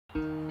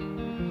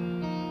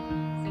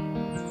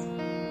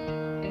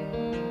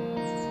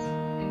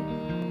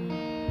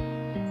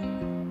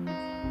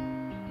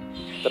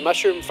The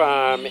mushroom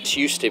farm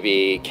used to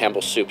be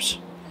Campbell Soup's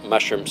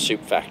mushroom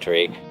soup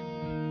factory.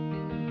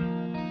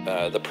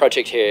 The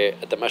project here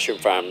at the mushroom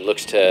farm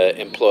looks to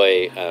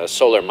employ a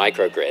solar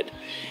microgrid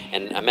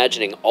and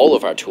imagining all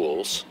of our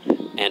tools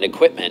and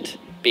equipment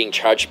being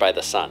charged by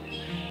the sun.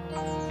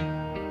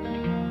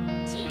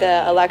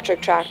 The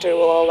electric tractor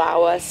will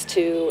allow us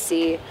to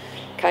see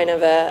kind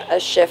of a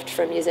shift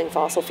from using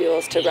fossil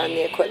fuels to run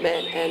the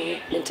equipment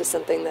and into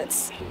something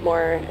that's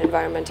more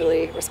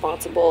environmentally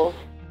responsible.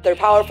 They're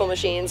powerful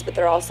machines, but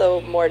they're also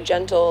more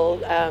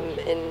gentle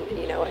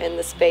in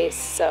the space.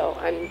 So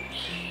I'm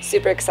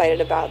super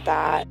excited about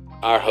that.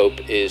 Our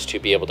hope is to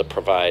be able to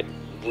provide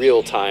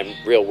real-time,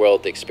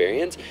 real-world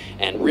experience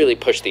and really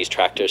push these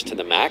tractors to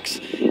the max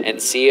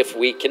and see if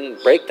we can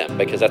break them,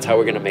 because that's how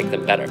we're going to make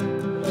them better.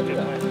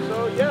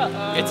 So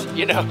yeah, it's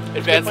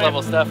advanced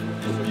level stuff.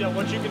 So yeah,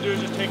 what you can do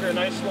is just take a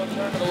nice slow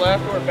turn to the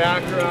left or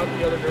back or out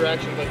the other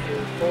direction, but your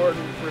forward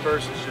and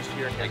reverse is just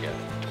here.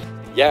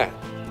 Yeah.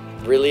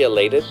 Really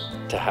elated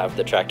to have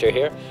the tractor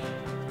here.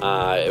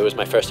 It was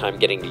my first time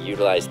getting to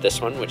utilize this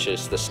one, which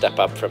is the step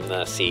up from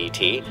the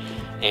CET,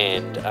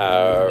 and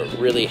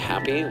really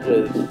happy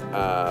with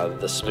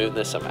the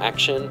smoothness of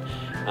action.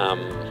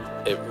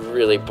 It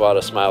really brought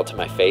a smile to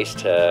my face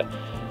to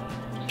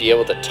be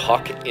able to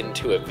talk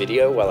into a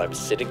video while I'm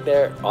sitting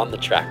there on the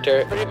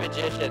tractor.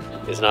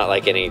 It's not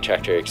like any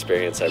tractor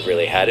experience I've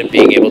really had, and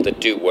being able to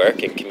do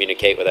work and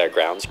communicate with our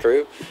grounds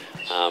crew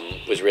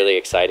was really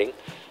exciting.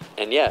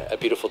 And yeah, a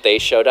beautiful day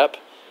showed up,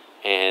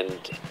 and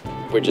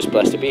we're just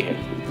blessed to be here.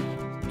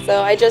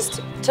 So I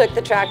just took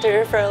the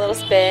tractor for a little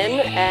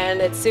spin,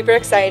 and it's super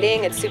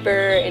exciting. It's super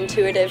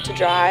intuitive to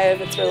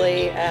drive. It's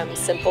really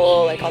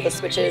simple, like all the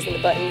switches and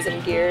the buttons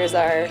and gears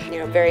are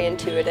very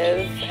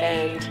intuitive,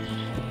 and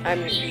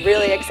I'm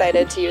really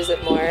excited to use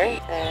it more,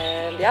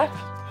 and yeah.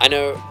 I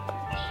know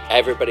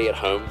everybody at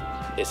home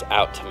is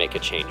out to make a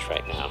change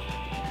right now.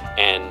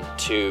 And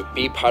to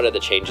be part of the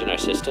change in our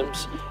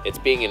systems, it's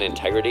being in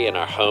integrity in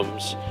our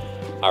homes,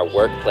 our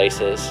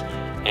workplaces,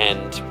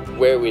 and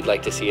where we'd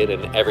like to see it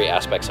in every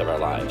aspect of our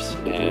lives.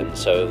 And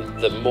so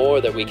the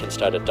more that we can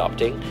start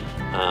adopting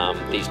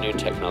these new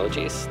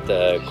technologies,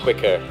 the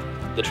quicker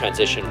the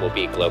transition will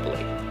be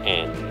globally.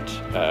 And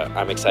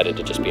I'm excited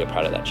to just be a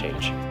part of that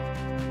change.